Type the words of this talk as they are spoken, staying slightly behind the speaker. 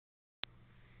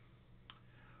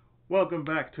Welcome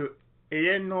back to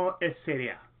Eien no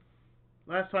Aselia.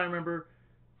 Last time, remember,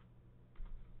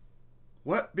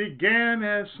 what began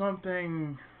as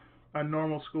a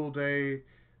normal school day,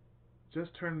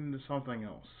 just turned into something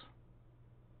else.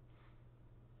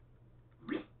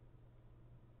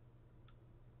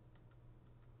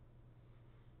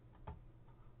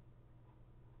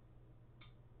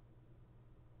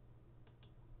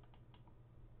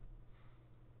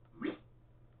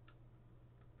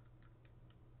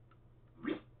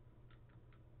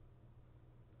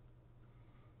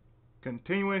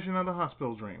 Continuation of the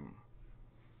hospital dream.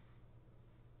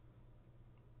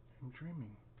 I'm dreaming.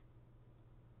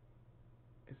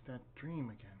 It's that dream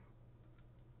again.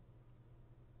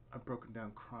 I've broken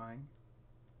down crying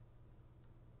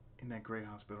in that gray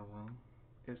hospital room.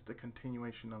 It's the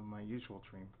continuation of my usual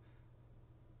dream.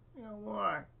 I don't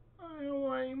want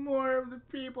any more of the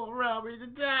people around me to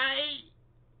die.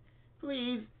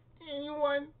 Please,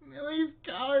 anyone, at least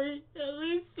Cody, at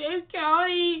least save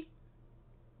Cody.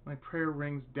 My prayer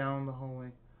rings down the hallway.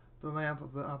 The lamp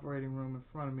of the operating room in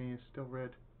front of me is still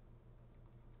red.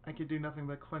 I can do nothing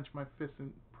but clench my fists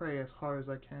and pray as hard as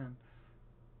I can.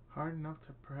 Hard enough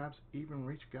to perhaps even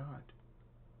reach God.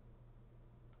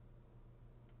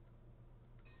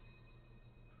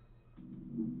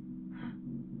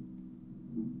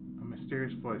 A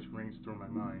mysterious voice rings through my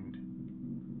mind.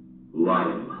 我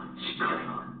は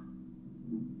力。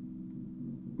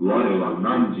我は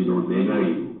汝の願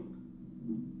いを、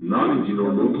汝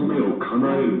の求めを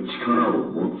叶える力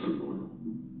を持つ者。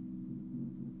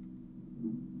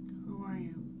Who are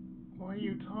you? What are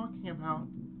you talking about?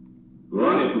 我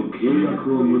と契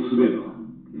約を結べば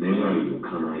願いを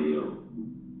叶えよう。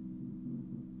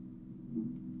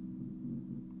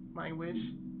My wish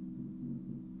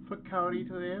for Cody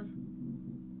to live?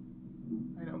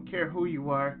 I don't care who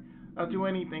you are. I'll do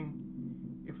anything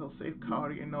if he'll save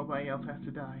Cody and nobody else has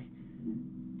to die.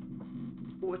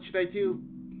 What should I do?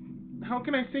 How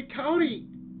can I save Cody?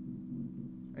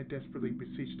 I desperately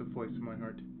beseech the voice in my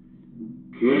heart.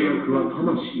 契約は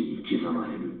魂に刻ま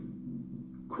れる。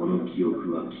この記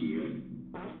憶は消える。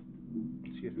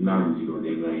汝の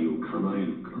願いを叶え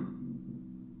るか?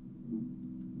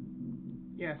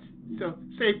 Yes, so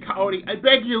save Cody, I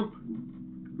beg you!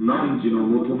 汝の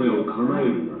求めを叶え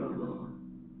るならば、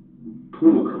10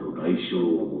日の代償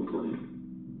を求める。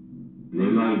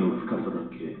願いの深さだ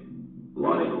け、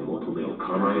我の求めを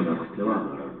叶えなくては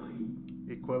ならない。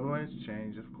Equivalence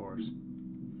change, of course.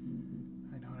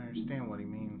 I don't understand what he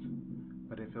means,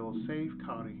 but if it will save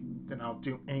Cody, then I'll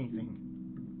do anything.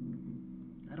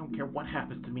 I don't care what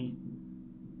happens to me.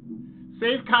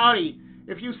 Save Cody!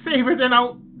 If you save her, then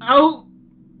I'll...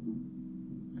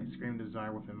 I scream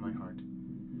desire within my heart.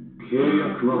 契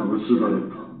約は結ばれ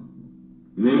た。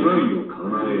願いを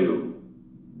叶えよう。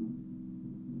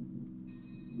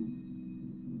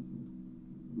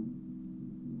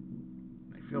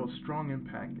I feel a strong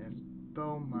impact as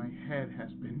though my head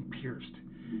has been pierced.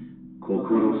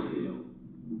 心せよ。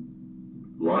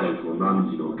我と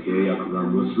汝の契約が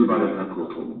結ばれたこ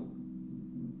とも。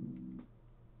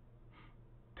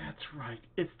That's right,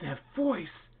 it's that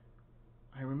voice!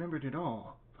 I remembered it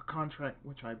all, the contract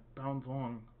which I bound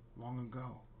long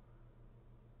ago.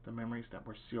 The memories that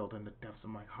were sealed in the depths of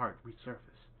my heart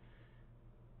resurface.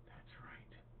 That's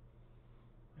right.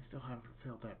 I still haven't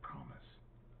fulfilled that promise.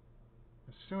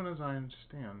 As soon as I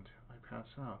understand, I pass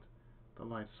out, the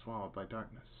light swallowed by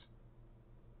darkness.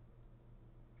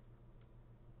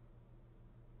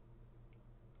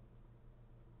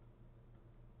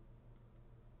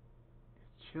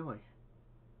 It's chilly.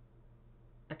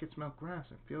 I can smell grass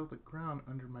and feel the ground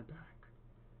under my back.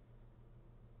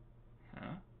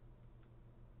 Huh?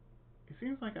 It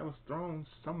seems like I was thrown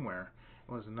somewhere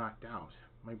and was knocked out.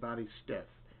 My body's stiff,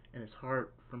 and it's hard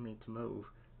for me to move.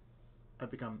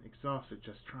 I've become exhausted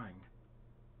just trying.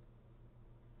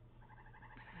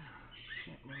 I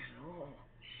can't move at all.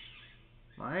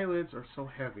 My eyelids are so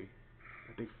heavy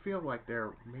that they feel like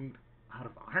they're made out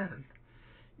of iron.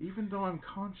 Even though I'm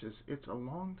conscious, it's a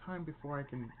long time before I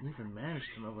can even manage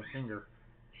to move a finger.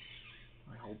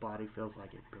 My whole body feels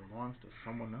like it belongs to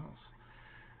someone else.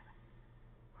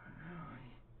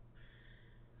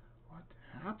 What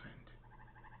happened?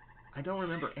 I don't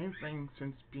remember anything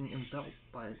since being enveloped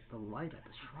by the light at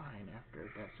the shrine after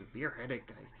that severe headache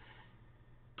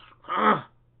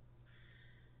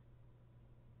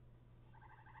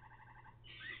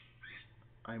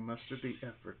I mustered the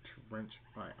effort to wrench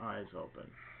my eyes open.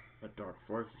 The dark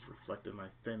forces reflected my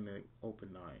thinly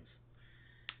opened eyes.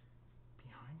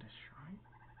 Behind the shrine?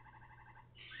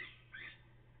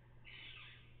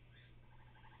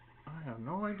 I have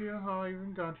no idea how I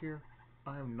even got here.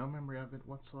 I have no memory of it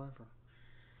whatsoever.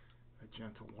 A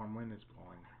gentle warm wind is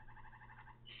blowing.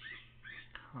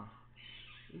 Huh.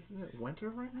 Isn't it winter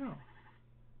right now?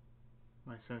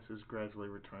 My senses gradually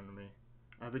return to me.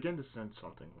 I begin to sense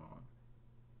something wrong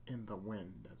in the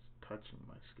wind that's touching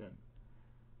my skin.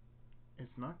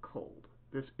 It's not cold.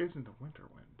 This isn't a winter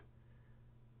wind.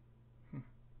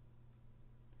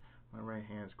 My right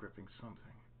hand's gripping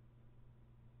something,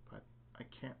 but I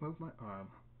can't move my arm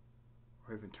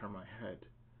or even turn my head.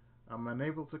 I'm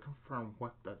unable to confirm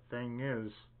what the thing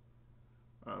is.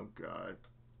 Oh God,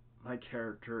 my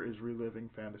character is reliving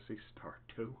Phantasy Star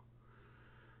 2.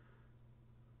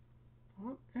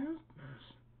 What is this?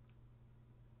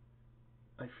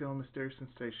 I feel a mysterious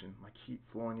sensation, like heat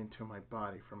flowing into my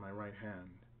body from my right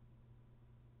hand.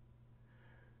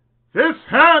 This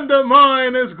hand of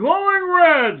mine is glowing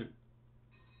red!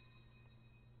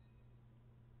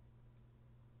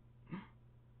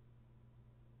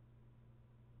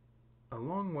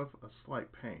 Along with a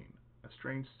slight pain, a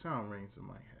strange sound rings in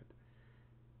my head.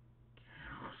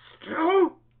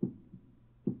 Still?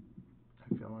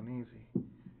 I feel uneasy.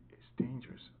 It's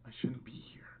dangerous. I shouldn't be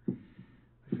here.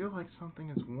 I feel like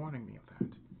something is warning me of that.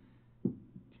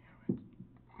 Damn it.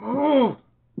 Move!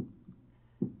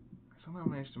 I somehow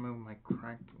managed to move my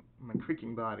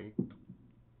creaking body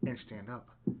and stand up.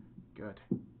 Good.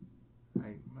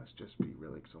 I must just be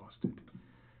really exhausted.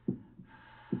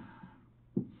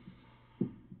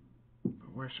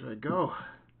 But where should I go?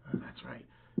 That's right.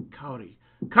 Cody!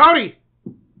 Cody!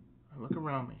 I look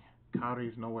around me. Cody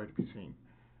is nowhere to be seen.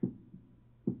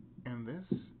 And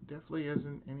this definitely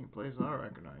isn't any place I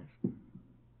recognize.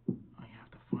 I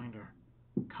have to find her.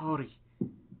 Cody!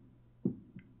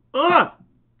 Ah!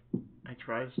 I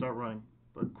try to start running,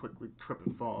 but quickly trip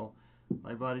and fall.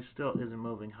 My body still isn't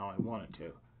moving how I want it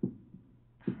to.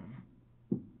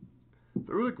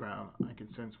 Through the ground, I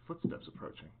can sense footsteps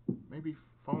approaching. Maybe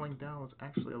falling down was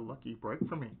actually a lucky break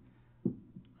for me.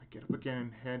 I get up again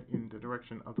and head in the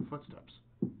direction of the footsteps.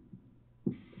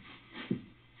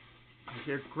 I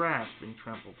hear grass being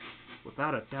trampled.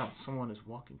 Without a doubt, someone is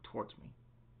walking towards me.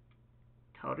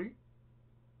 Cody?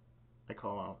 I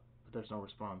call out, but there's no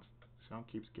response. The sound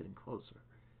keeps getting closer.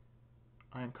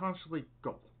 I unconsciously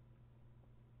go.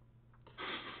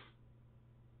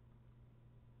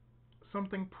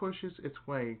 Something pushes its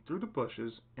way through the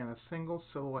bushes and a single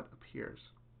silhouette appears.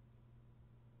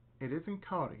 It isn't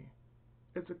Cody.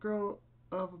 It's a girl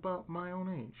of about my own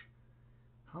age.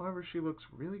 However, she looks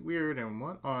really weird, and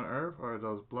what on earth are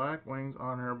those black wings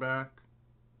on her back?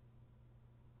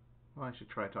 Well, I should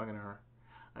try talking to her.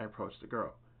 I approach the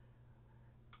girl.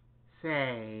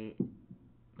 Say,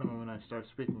 the moment I start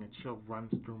speaking, a chill runs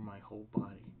through my whole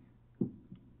body.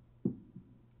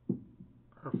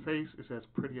 Her face is as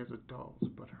pretty as a doll's,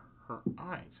 but her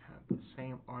eyes have the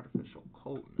same artificial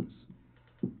coldness.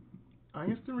 I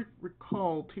instantly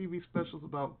recall TV specials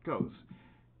about ghosts,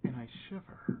 and I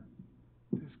shiver.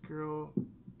 This girl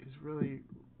is really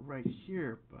right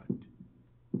here, but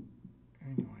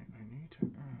anyway, I need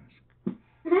to ask.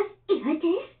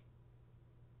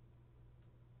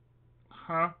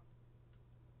 Huh?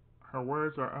 Her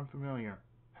words are unfamiliar,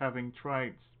 having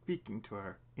tried speaking to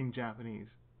her in Japanese.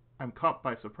 I'm caught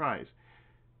by surprise.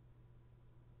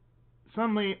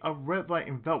 Suddenly, a red light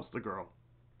envelops the girl.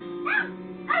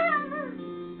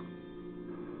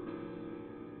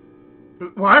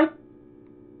 What?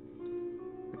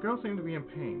 The girl seemed to be in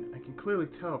pain. I can clearly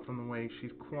tell from the way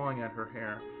she's clawing at her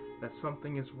hair that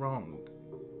something is wrong.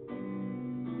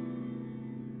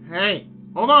 Hey,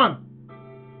 hold on!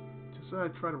 Just as I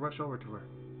try to rush over to her.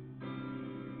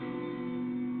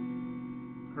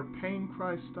 Her pain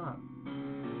cries stop.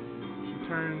 She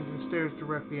turns and stares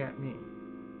directly at me.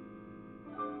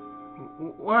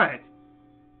 What?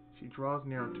 She draws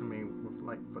nearer to me with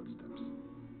light footsteps.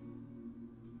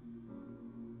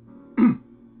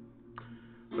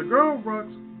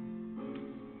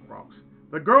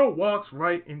 The girl walks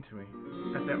right into me.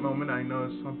 At that moment, I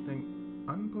notice something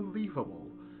unbelievable.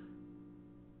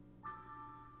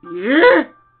 Yeah?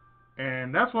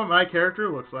 And that's what my character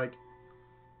looks like.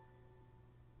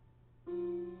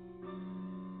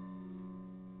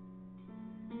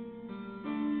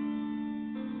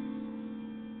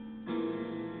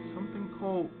 Something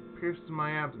cold pierces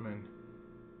my abdomen.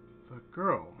 The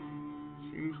girl,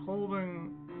 she's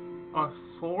holding a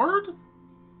sword?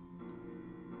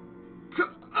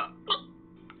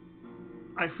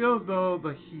 I feel as though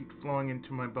the heat flowing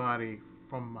into my body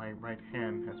from my right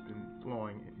hand has been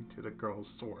flowing into the girl's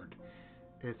sword.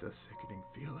 It's a sickening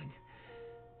feeling.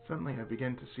 Suddenly I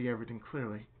begin to see everything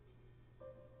clearly.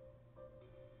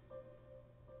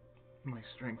 My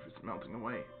strength is melting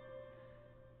away.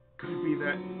 Could it be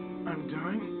that I'm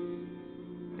dying?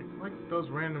 It's like those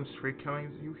random street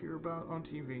killings you hear about on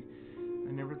TV.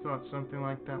 I never thought something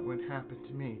like that would happen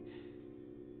to me.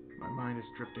 My mind is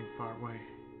drifting far away.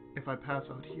 If I pass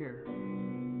out here,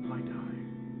 will I die?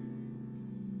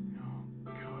 No,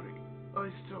 Cody.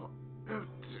 I still have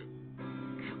to.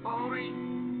 Cody!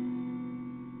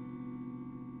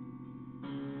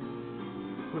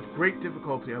 With great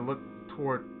difficulty, I look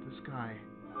toward the sky.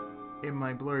 In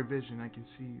my blurry vision, I can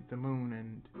see the moon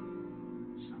and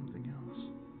something else.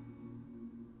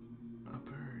 A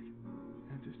bird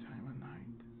at this time of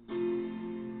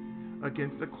night.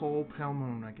 Against the cold, pale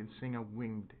moon, I can see a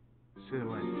winged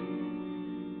silhouette.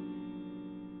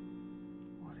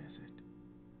 What is it?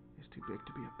 It's too big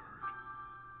to be a bird.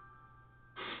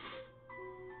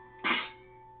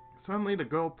 Suddenly, the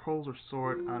girl pulls her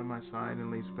sword out of my side and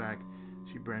leaps back.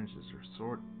 She brandishes her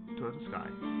sword toward the sky.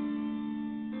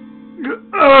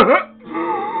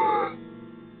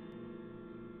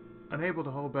 Unable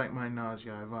to hold back my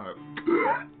nausea, I vomit.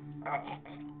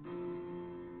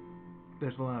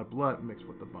 There's a lot of blood mixed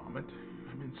with the vomit.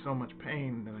 I'm in so much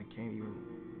pain that I can't even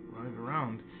run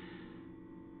around.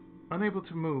 Unable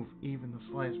to move even the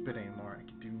slightest bit anymore, I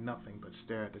can do nothing but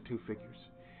stare at the two figures.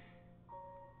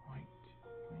 White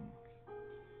wings.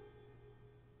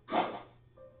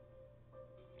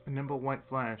 A nimble white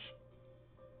flash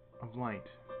of light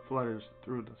flutters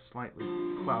through the slightly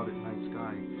clouded night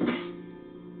sky.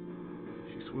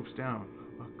 She swoops down,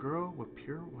 a girl with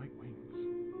pure white wings.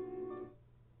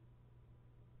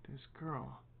 This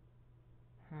girl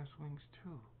has wings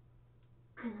too.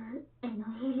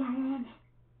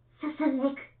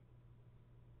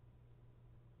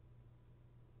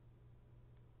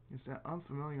 It's that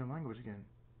unfamiliar language again.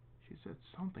 She said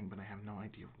something, but I have no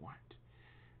idea what.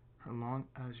 Her long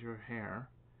azure hair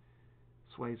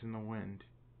sways in the wind.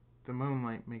 The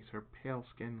moonlight makes her pale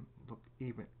skin look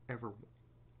even ever.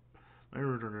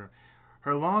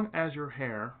 Her long azure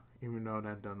hair, even though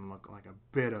that doesn't look like a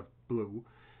bit of blue,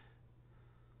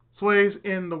 sways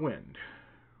in the wind.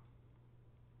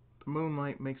 The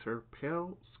moonlight makes her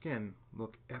pale skin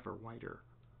look ever whiter.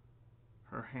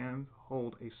 Her hands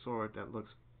hold a sword that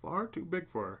looks far too big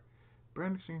for her.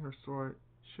 Brandishing her sword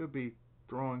should be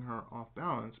throwing her off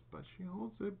balance, but she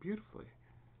holds it beautifully.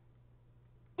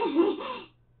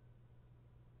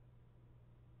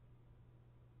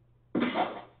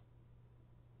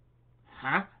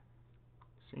 Huh?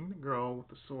 Seeing the girl with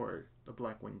the sword, the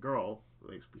black-winged girl,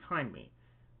 lays behind me.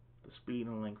 The speed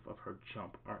and length of her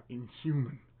jump are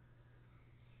inhuman.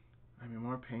 I'm in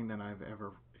more pain than I've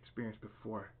ever experienced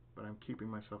before, but I'm keeping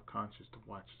myself conscious to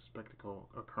watch the spectacle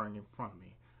occurring in front of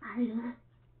me.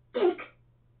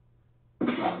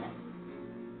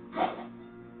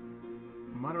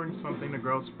 Muttering something, the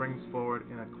girl springs forward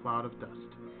in a cloud of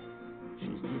dust. She's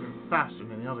even faster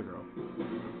than the other girl.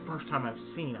 The first time I've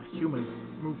seen a human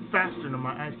move faster than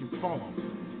my eyes can follow.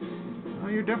 Oh,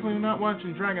 you're definitely not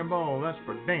watching Dragon Ball, that's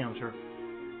for damn sure.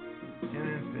 In an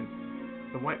instant,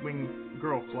 the white-winged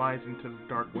girl flies into the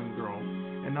dark-winged girl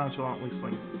and nonchalantly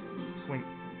swings.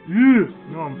 You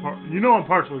know I'm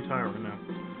partially tired right now.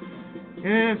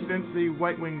 In an instant, the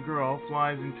white-winged girl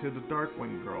flies into the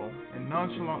dark-winged girl and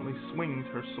nonchalantly swings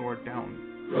her sword down.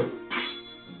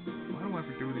 Why do I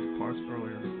ever do these parts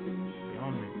earlier?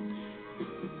 Beyond me.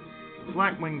 The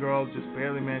black-winged girl just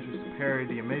barely manages to parry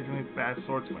the amazingly fast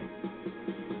sword swing.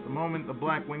 The moment the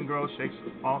black-winged girl shakes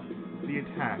off the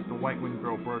attack, the white-winged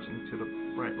girl bursts into the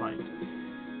bright light.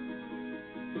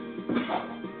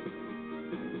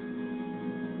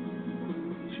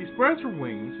 She spreads her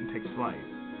wings and takes flight.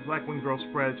 The black-winged girl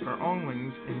spreads her own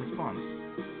wings in response.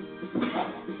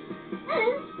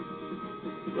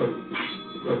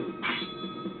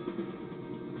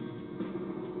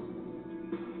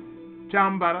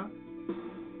 Chambara.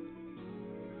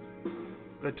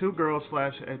 The two girls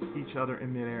slash at each other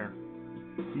in midair.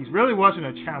 He's really watching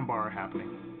a chambara happening.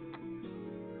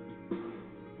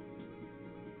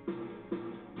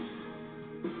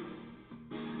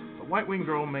 The white-winged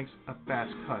girl makes a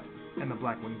fast cut, and the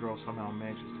black-winged girl somehow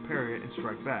manages to parry it and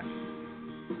strike back.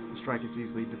 The strike is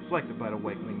easily deflected by the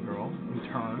white-winged girl. In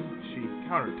turn, she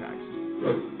counterattacks.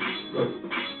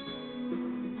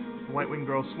 The white-winged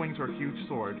girl swings her huge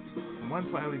sword, and one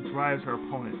slightly drives her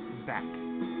opponent back.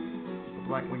 The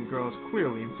black-winged girl is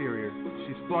clearly inferior.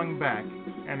 She's flung back,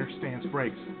 and her stance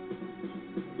breaks.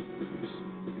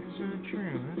 It's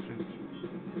true.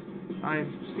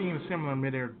 I've seen a similar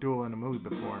mid-air duel in a movie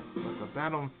before, but the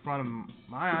battle in front of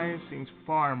my eyes seems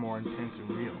far more intense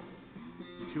and real.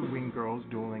 Two winged girls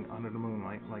dueling under the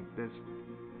moonlight like this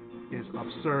is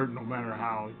absurd no matter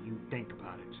how you think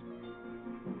about it.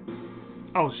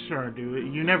 Oh, sure,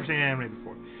 dude. You never seen anime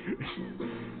before.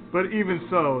 But even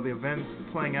so, the events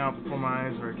playing out before my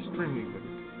eyes are extremely vivid.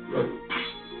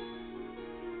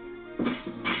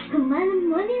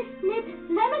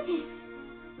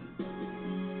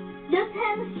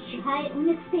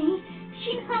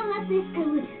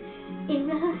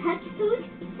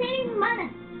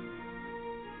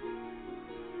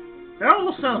 That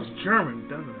almost sounds German,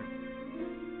 doesn't it?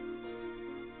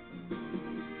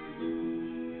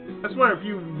 That's why if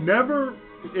you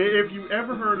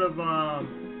ever heard of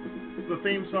the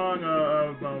theme song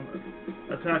of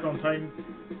Attack on Titan,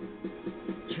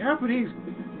 Japanese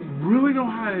really know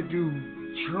how to do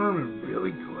German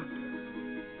really good.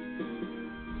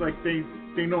 It's like they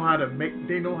know how to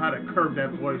curve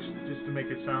that voice just to make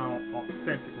it sound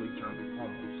authentically German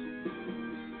almost.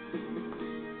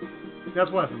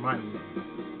 That's what it reminded me of.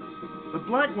 The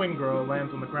black winged girl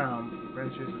lands on the ground,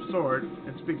 brandishes her sword,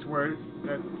 and speaks words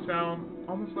that sound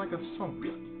almost like a song.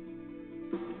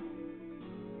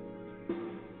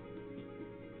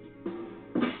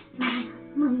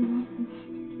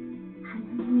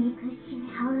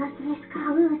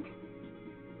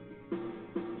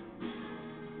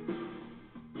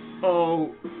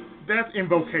 Oh, that's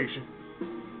invocation.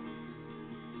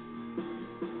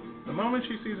 The moment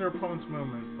she sees her opponent's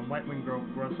movement, the white-winged girl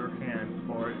thrusts her hand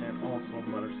forward and also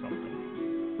mutters something.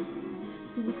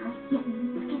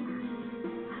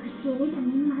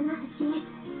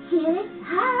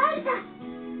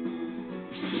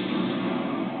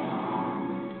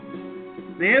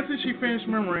 The instant she finished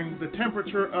murmuring, the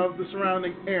temperature of the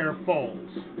surrounding air falls.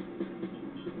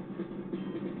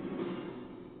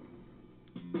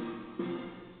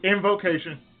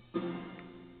 Invocation.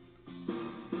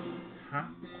 Huh?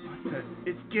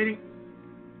 It's getting...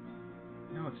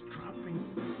 No, it's dropping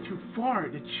too far.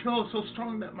 The chill is so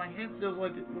strong that my head feels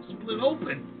like it will split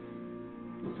open.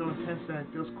 It's so intense that it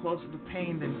feels closer to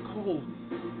pain than cold.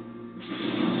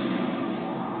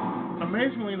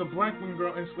 Amazingly, the black-winged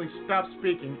girl instantly stops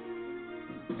speaking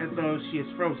as though she is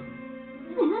frozen.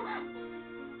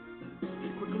 She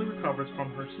quickly recovers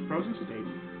from her frozen state,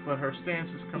 but her stance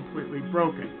is completely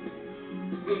broken.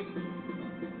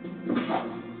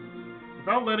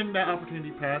 Without letting that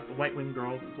opportunity pass, the white-winged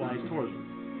girl flies towards her.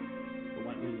 The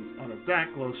white wings on her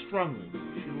back glow strongly.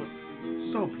 She looks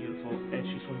so beautiful as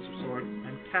she swings her sword.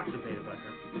 I'm captivated by her.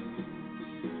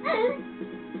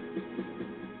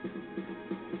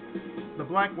 The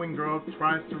black-winged girl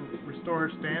tries to restore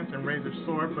her stance and raise her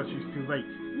sword, but she's too late.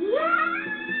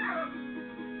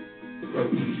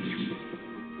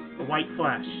 A white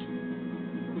flash.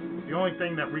 The only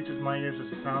thing that reaches my ears is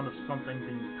the sound of something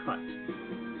being cut.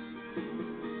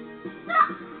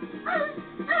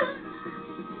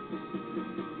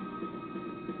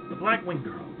 The black-winged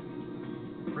girl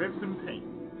writhes in pain.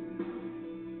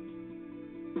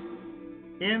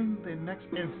 In the next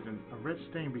instant, a red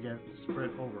stain begins to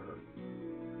spread over her.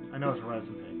 I know it's a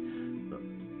rising pain. Is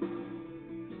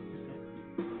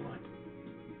that what?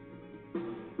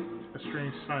 A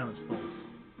strange silence falls.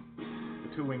 The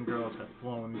two winged girls have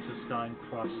flown into the sky and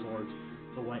crossed swords.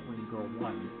 The white winged girl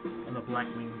won, and the black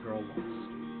winged girl lost.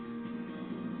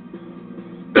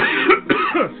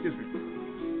 Excuse me.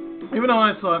 Even though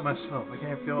I saw it myself, I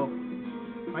can't help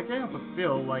but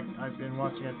feel like I've been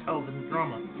watching a television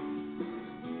drama.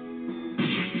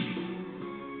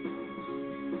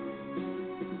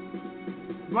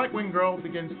 The black-winged girl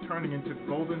begins turning into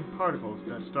golden particles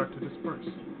that start to disperse.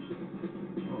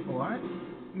 What?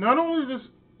 Not only is this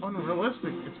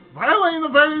unrealistic, it's violating the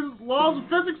very laws of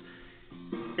physics.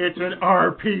 It's an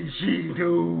RPG,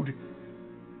 dude.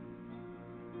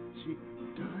 She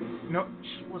died? No,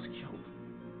 she was killed.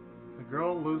 The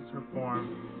girl loses her form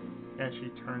as she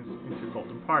turns into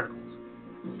golden particles.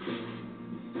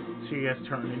 She has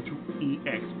turned into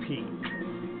EXP.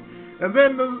 And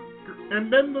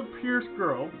then the pierced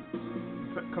girl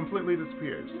completely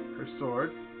disappears. Her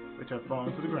sword, which had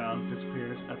fallen to the ground,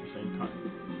 disappears at the same time.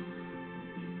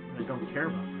 I don't care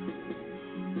about that.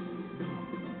 No,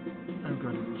 I'm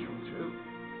going to be killed too.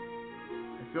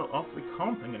 I feel awfully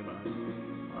calm thinking about it.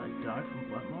 Will I die from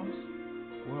blood loss?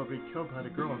 Or will I be killed by the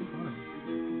girl in front of me?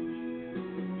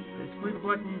 Basically, the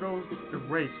black-winged girl is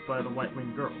erased by the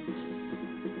white-winged girl.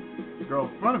 The girl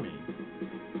in front of me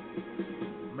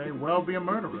may well be a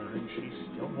murderer, and she's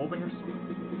still holding her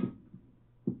sword.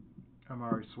 I'm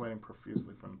already sweating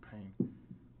profusely from the pain,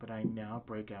 but I now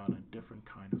break out in a different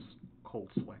kind of cold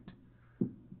sweat.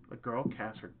 The girl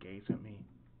casts her gaze at me.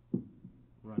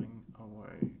 Running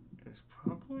away is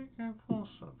probably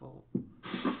impossible.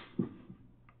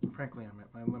 Frankly, I'm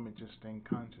at my limit just staying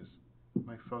conscious.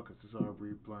 My focus is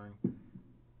already blurring.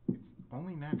 It's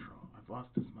only natural. I've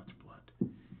lost this much blood.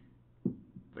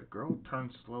 girl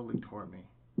turns slowly toward me,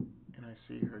 and I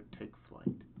see her take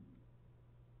flight.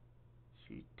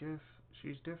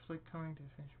 She's definitely coming to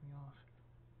finish me off.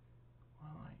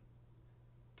 While I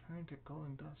turn to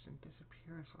golden dust and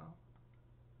disappear as well.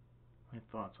 My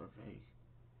thoughts are vague,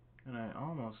 and I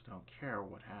almost don't care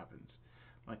what happens.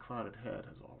 My clouded head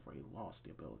has already lost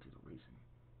the ability to reason.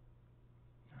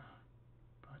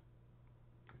 But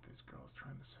if this girl is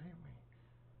trying to save me,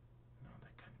 no,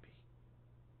 that couldn't be.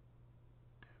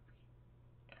 That'd be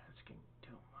asking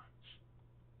too much.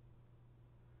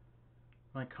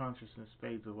 My consciousness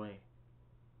fades away.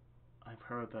 I've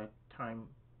heard that time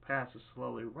passes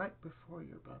slowly right before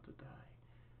you're about to die.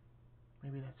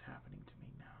 Maybe that's happening to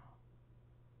me now.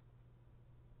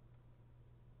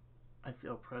 I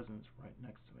feel presence right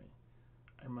next to me.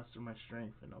 I muster my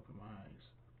strength and open my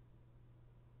eyes.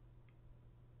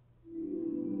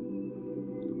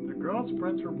 The girl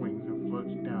spreads her wings and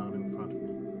floats down in front of me.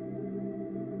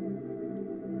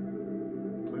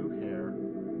 Blue hair,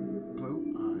 blue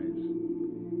eyes,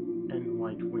 and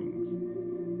white wings.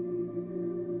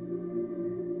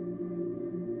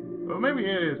 Maybe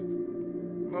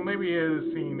it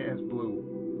is seen as blue.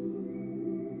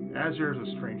 Azure is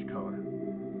a strange color.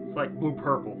 It's like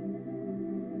blue-purple.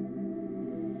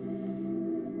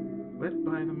 Lit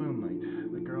by the moonlight,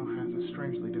 the girl has a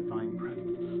strangely divine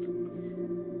presence.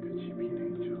 Could she be an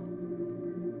angel?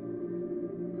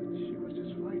 But she was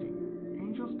just fighting.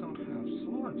 Angels don't have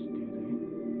swords, do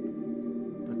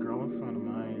they? The girl in front of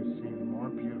my eyes seems more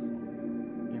beautiful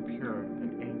and pure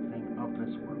than anything of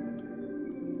this world.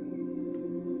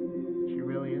 She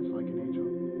really is like an angel,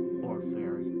 or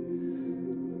fairy.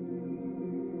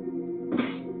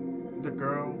 The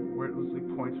girl wordlessly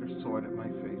points her sword at my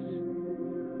face.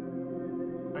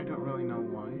 I don't really know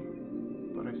why,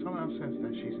 but I somehow sense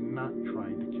that she's not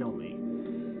trying to kill me.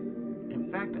 In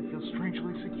fact, I feel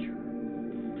strangely secure.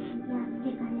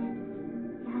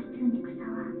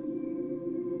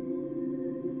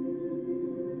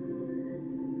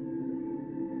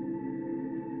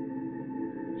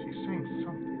 She sings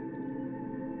something.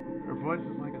 Her voice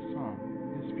is like a song.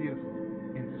 It's beautiful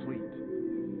and sweet.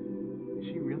 Is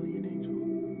she really an angel?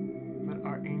 But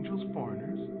are angels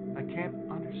foreigners? I can't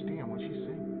understand what she's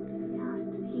saying.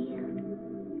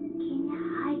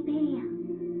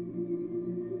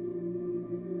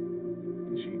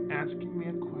 Is she asking me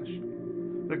a question?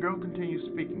 The girl continues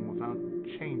speaking without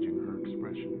changing her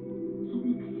expression.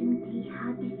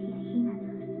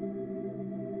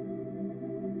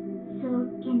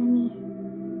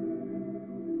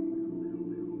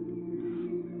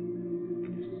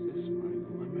 Is this my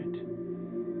limit?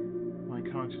 My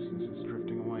consciousness is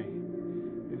drifting away.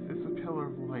 Is this a pillar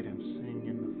of light I'm seeing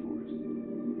in the forest?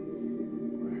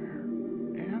 Where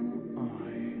am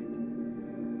I?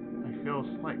 I feel a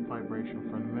slight vibration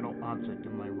from the middle object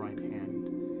in my right hand.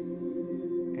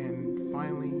 And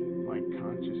finally, my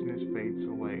consciousness fades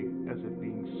away as if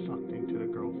being sucked into the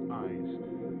girl's eyes.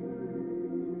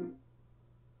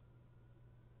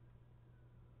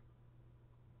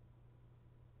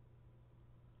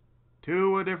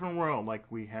 To a different world, like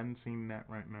we hadn't seen that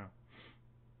right now.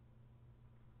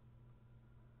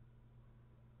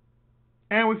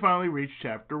 And we finally reach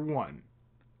chapter 1.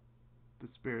 The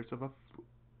spirits of a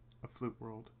flute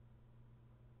world.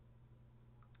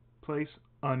 Place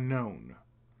unknown.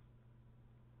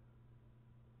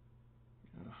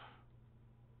 Ugh.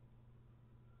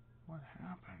 What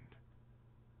happened?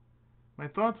 My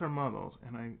thoughts are muddled,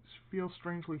 and I feel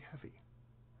strangely heavy.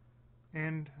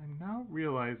 And I'm now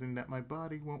realizing that my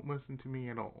body won't listen to me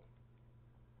at all.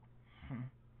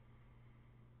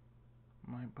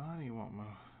 My body won't move.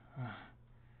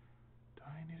 Do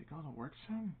I need to go to work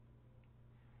soon?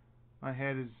 My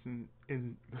head is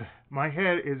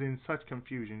in such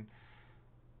confusion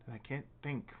that I can't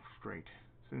think straight.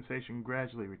 Sensation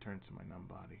gradually returns to my numb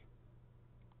body.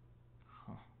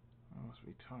 I must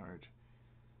be tired.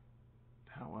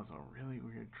 That was a really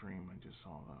weird dream I just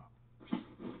saw, though.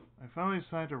 I finally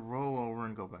decide to roll over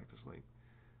and go back to sleep.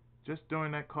 Just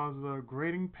doing that causes a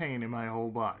grating pain in my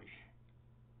whole body.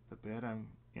 The bed I'm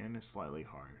in is slightly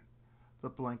hard. The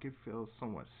blanket feels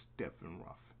somewhat stiff and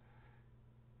rough.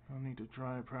 I'll need to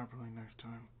dry it properly next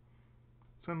time.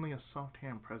 Suddenly a soft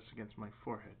hand presses against my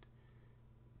forehead.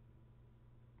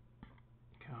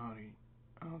 Cody,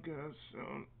 I'll get us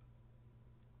soon.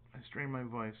 I strain my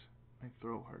voice. My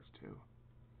throat hurts too.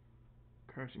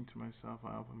 Cursing to myself,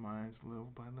 I open my eyes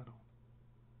little by little.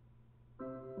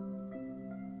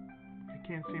 I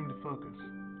can't seem to focus.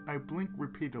 I blink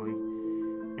repeatedly,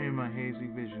 and my hazy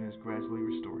vision is gradually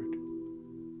restored.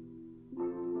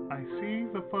 I see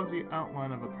the fuzzy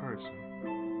outline of a person.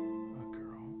 A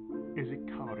girl. Is it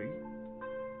Cody?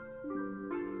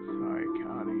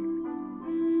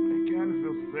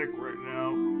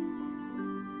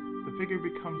 figure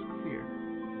becomes clear.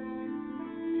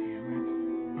 Damn it.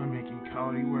 I'm making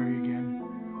Cloudy worry again.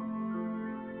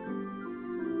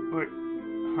 But,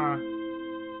 huh?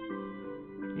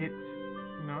 It's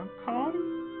not Cloudy?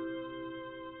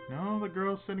 No, the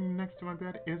girl sitting next to my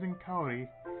bed isn't Cloudy.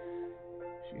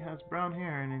 She has brown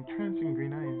hair and entrancing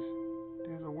green eyes.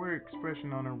 There's a worried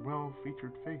expression on her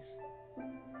well-featured face.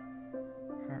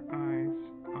 Her eyes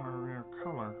are a rare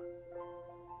color.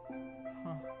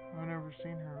 Huh, I've never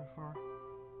seen her before.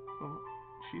 Well,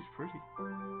 she's pretty.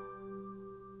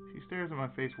 She stares at my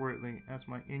face worriedly as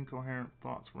my incoherent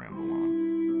thoughts ramble on.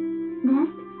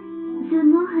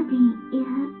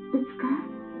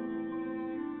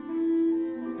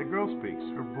 The girl speaks.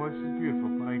 Her voice is beautiful,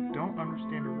 but I don't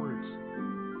understand her words.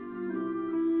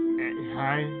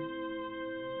 Hi.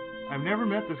 I've never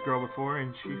met this girl before,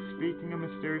 and she's speaking a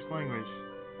mysterious language.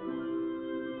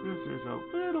 This is a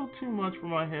little too much for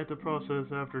my head to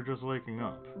process after just waking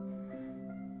up.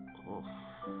 Oh.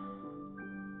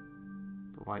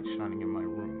 The light shining in my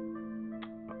room.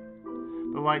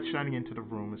 The light shining into the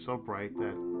room is so bright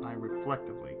that I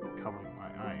reflectively cover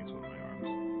my eyes with my arms.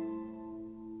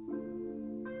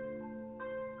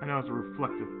 I know it's a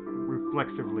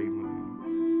reflexively.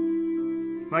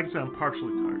 Like I said, I'm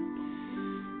partially tired.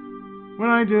 When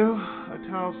I do, a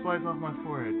towel slides off my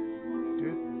forehead.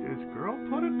 Did this girl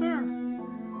put it there?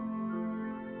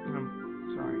 I'm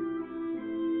sorry.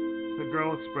 The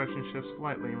girl's expression shifts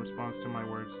slightly in response to my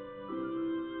words.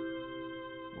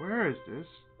 Where is this?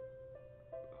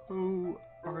 Who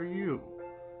are you?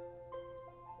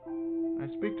 I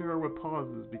speak to her with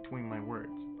pauses between my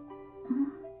words.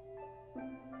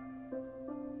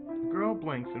 The girl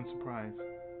blinks in surprise.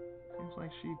 Seems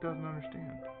like she doesn't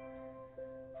understand.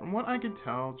 From what I can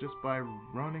tell, just by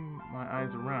running my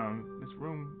eyes around, this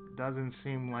room doesn't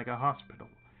seem like a hospital.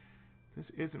 This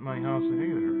isn't my house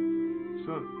either.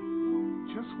 So,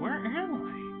 just where am I?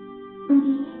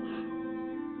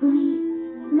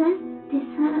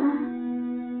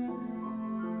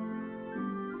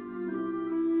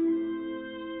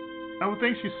 I would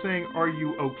think she's saying, are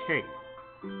you okay?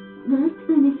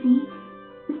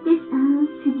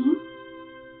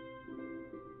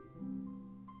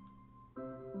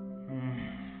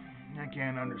 I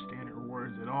can't understand her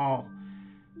words at all.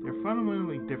 They're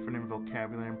fundamentally different in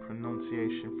vocabulary and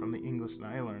pronunciation from the English that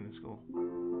I learned in school.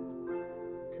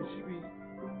 Could she be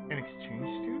an exchange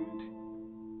student?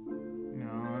 No,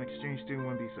 an exchange student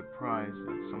wouldn't be surprised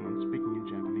at someone speaking in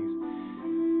Japanese.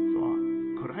 So,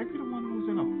 could I be the one who's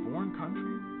in a foreign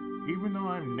country? Even though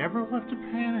I've never left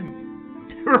Japan and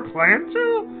never plan to?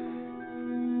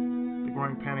 The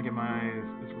growing panic in my eyes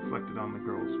is reflected on the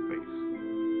girl's face.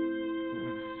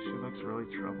 She looks really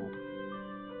troubled.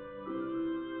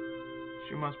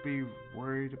 She must be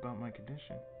worried about my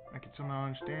condition. I can somehow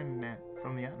understand that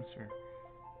from the atmosphere.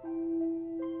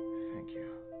 Thank you.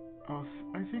 I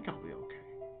think I'll be okay.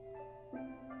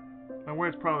 My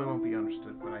words probably won't be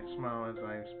understood, but I smile as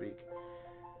I speak.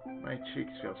 My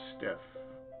cheeks feel stiff.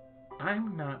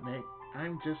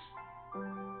 I'm just...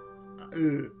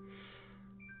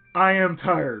 I am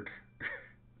tired.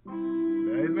 I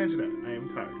didn't mention that. I am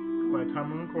tired. By the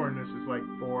time I'm recording this, it's like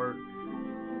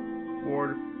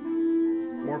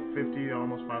 4:50,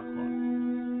 almost 5 o'clock.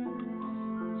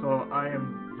 So I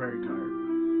am very tired.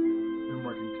 I'm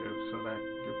working too, so that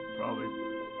could probably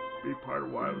be part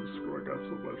of why I'm screwing up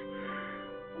so much.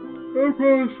 I'll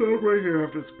probably stop right here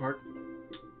after this part,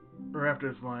 or after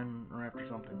this line, or after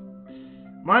something.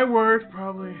 My words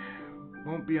probably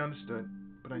won't be understood,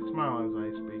 but I smile as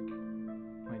I speak.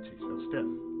 My cheeks feel stiff.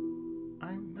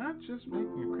 I'm not just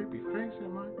making a creepy face,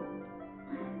 am I?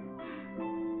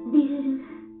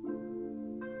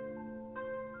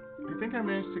 I think I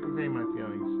managed to convey my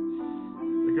feelings.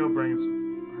 The girl brings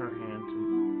her hand to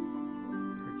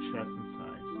her chest and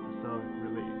sighs, as though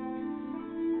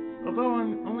relieved. Although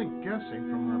I'm only guessing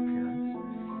from her appearance,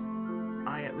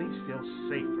 I at least feel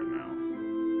safer now.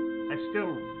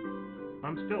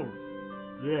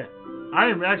 I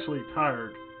am actually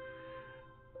tired.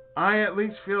 I at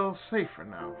least feel safer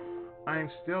now. I am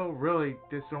still really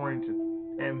disoriented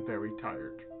and very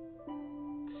tired.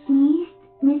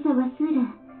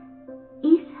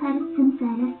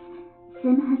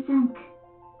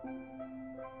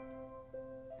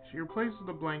 She replaces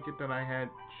the blanket that I had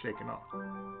shaken off.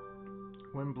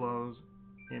 Wind blows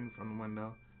in from the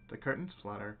window, the curtains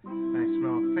flutter, and I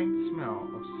smell a faint smell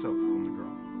of soap from the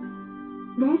girl.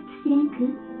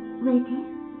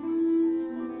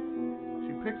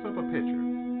 She picks up a pitcher,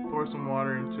 pours some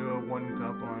water into a wooden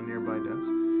cup on a nearby desk,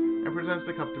 and presents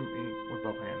the cup to me with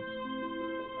both hands.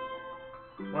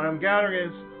 What I'm gathering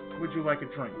is, would you like a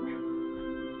drink?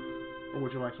 Or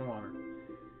would you like some water?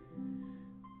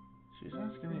 She's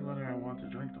asking me whether I want to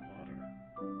drink the water.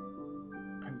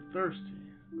 I'm thirsty,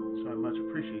 so I much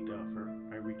appreciate the offer.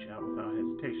 I reach out without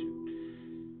hesitation.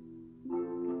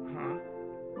 Huh?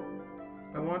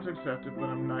 I want to accept it, but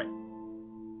I'm not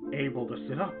able to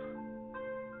sit up.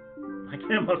 I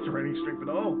can't muster any strength at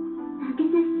all.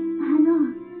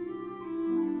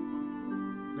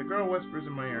 The girl whispers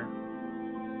in my ear,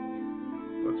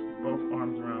 puts both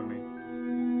arms around me,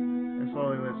 and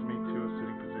slowly lifts me to a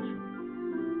sitting position.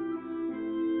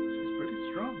 She's pretty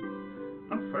strong.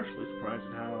 I'm freshly surprised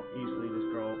at how easily this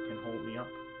girl can hold me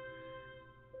up.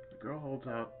 The girl holds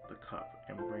out the cup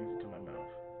and brings it to my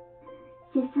mouth.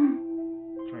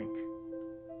 Drink.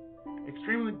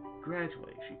 Extremely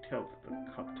gradually, she tilts the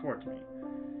cup towards me.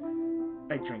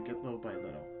 I drink it little by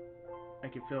little. I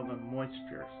can feel the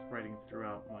moisture spreading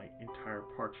throughout my entire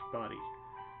parched body.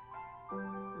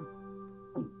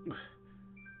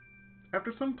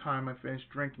 After some time, I finish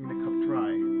drinking the cup dry.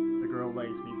 The girl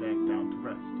lays me back down to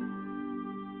rest.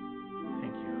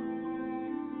 Thank you.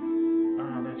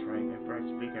 Ah, that's right. After I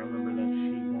speak, I remember that she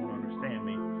won't understand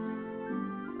me.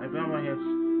 I bow my head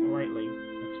slightly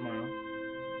and smile.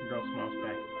 The girl smiles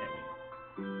back at me.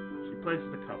 She places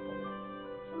the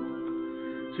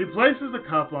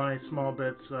cup on a small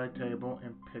bedside table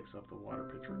and picks up the water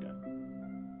pitcher again.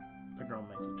 The girl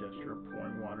makes a gesture of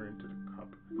pouring water into the cup,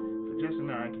 suggesting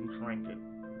that I can drink it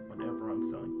whenever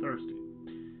I'm feeling thirsty.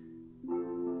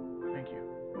 Thank you.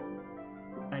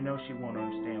 I know she won't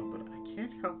understand, but I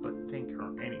can't help but thank her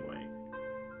anyway.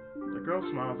 The girl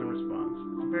smiles in response.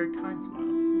 It's a very kind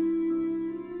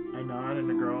smile. I nod and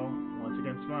the girl once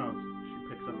again smiles. She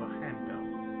picks up a handbell.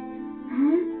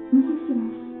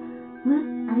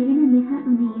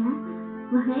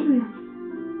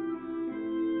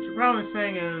 She's probably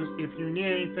saying is, if you need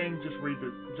anything, just ring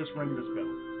this bell.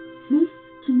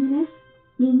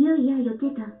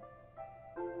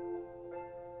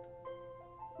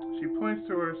 She points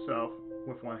to herself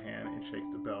with one hand and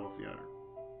shakes the bell with the other.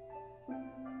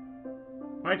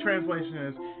 My translation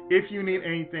is, if you need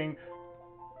anything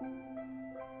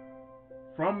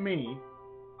from me,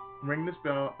 ring this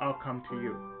bell, I'll come to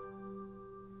you.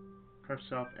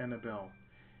 Herself and the bell.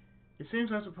 It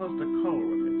seems I'm supposed to color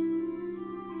with it.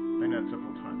 I nod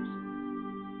several times.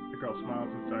 The girl smiles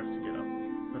and starts to get up,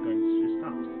 but then she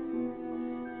stops.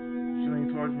 She leans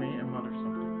towards me and mutters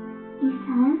something.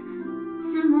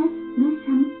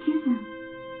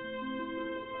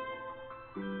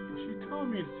 She told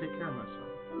me to take care of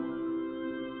myself.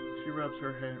 She rubs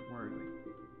her head worriedly.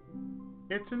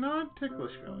 It's an odd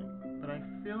ticklish feeling, but I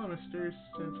feel a mysterious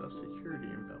sense of security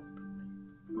enveloping me.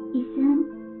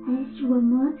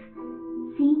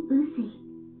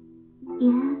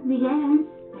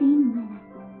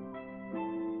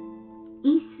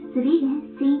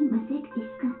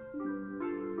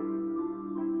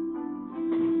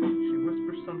 She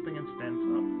whispers something and stands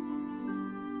up.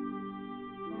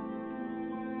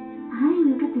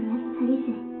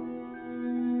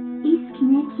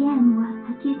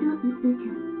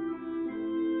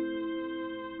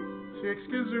 She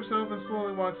excuses herself and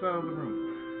slowly walks out of the room.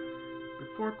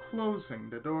 Before closing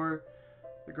the door,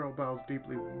 the girl bows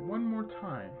deeply one more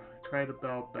time. I try to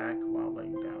bow back while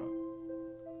laying down.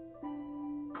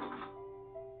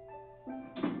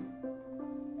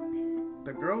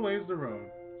 The girl leaves the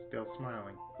room, still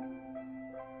smiling.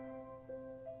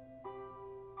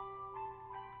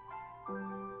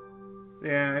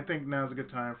 Yeah, I think now's a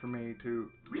good time for me to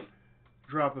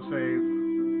drop a save,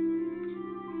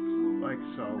 like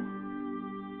so.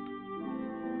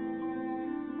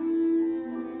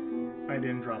 I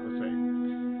didn't drop a save.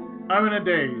 I'm in a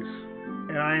daze,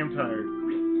 and I am tired.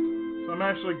 So I'm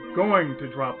actually going to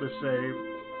drop this save,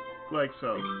 like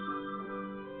so.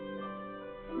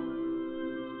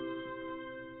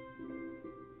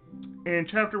 And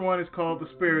chapter 1 is called The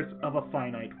Spirits of a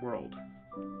Finite World.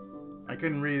 I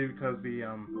couldn't read it because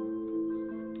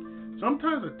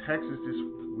sometimes the text is just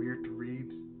weird to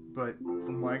read, but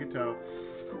from what I can tell,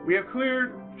 we have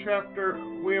cleared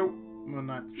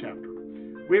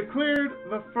We have cleared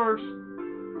the first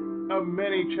of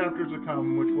many chapters to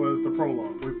come, which was the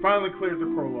prologue. We finally cleared the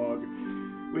prologue.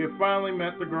 We have finally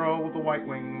met the girl with the white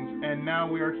wings, and now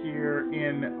we are here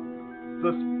in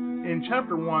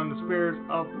chapter 1, The Spirits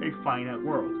of a Finite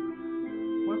World.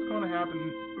 What's going to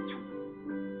happen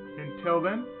until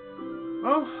then?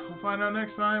 Well, we'll find out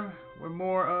next time with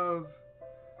more of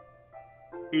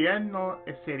Eien no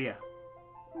Aselia.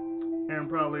 And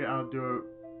probably I'll do it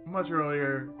much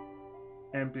earlier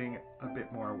and being a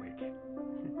bit more awake.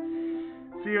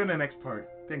 See you in the next part.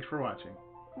 Thanks for watching.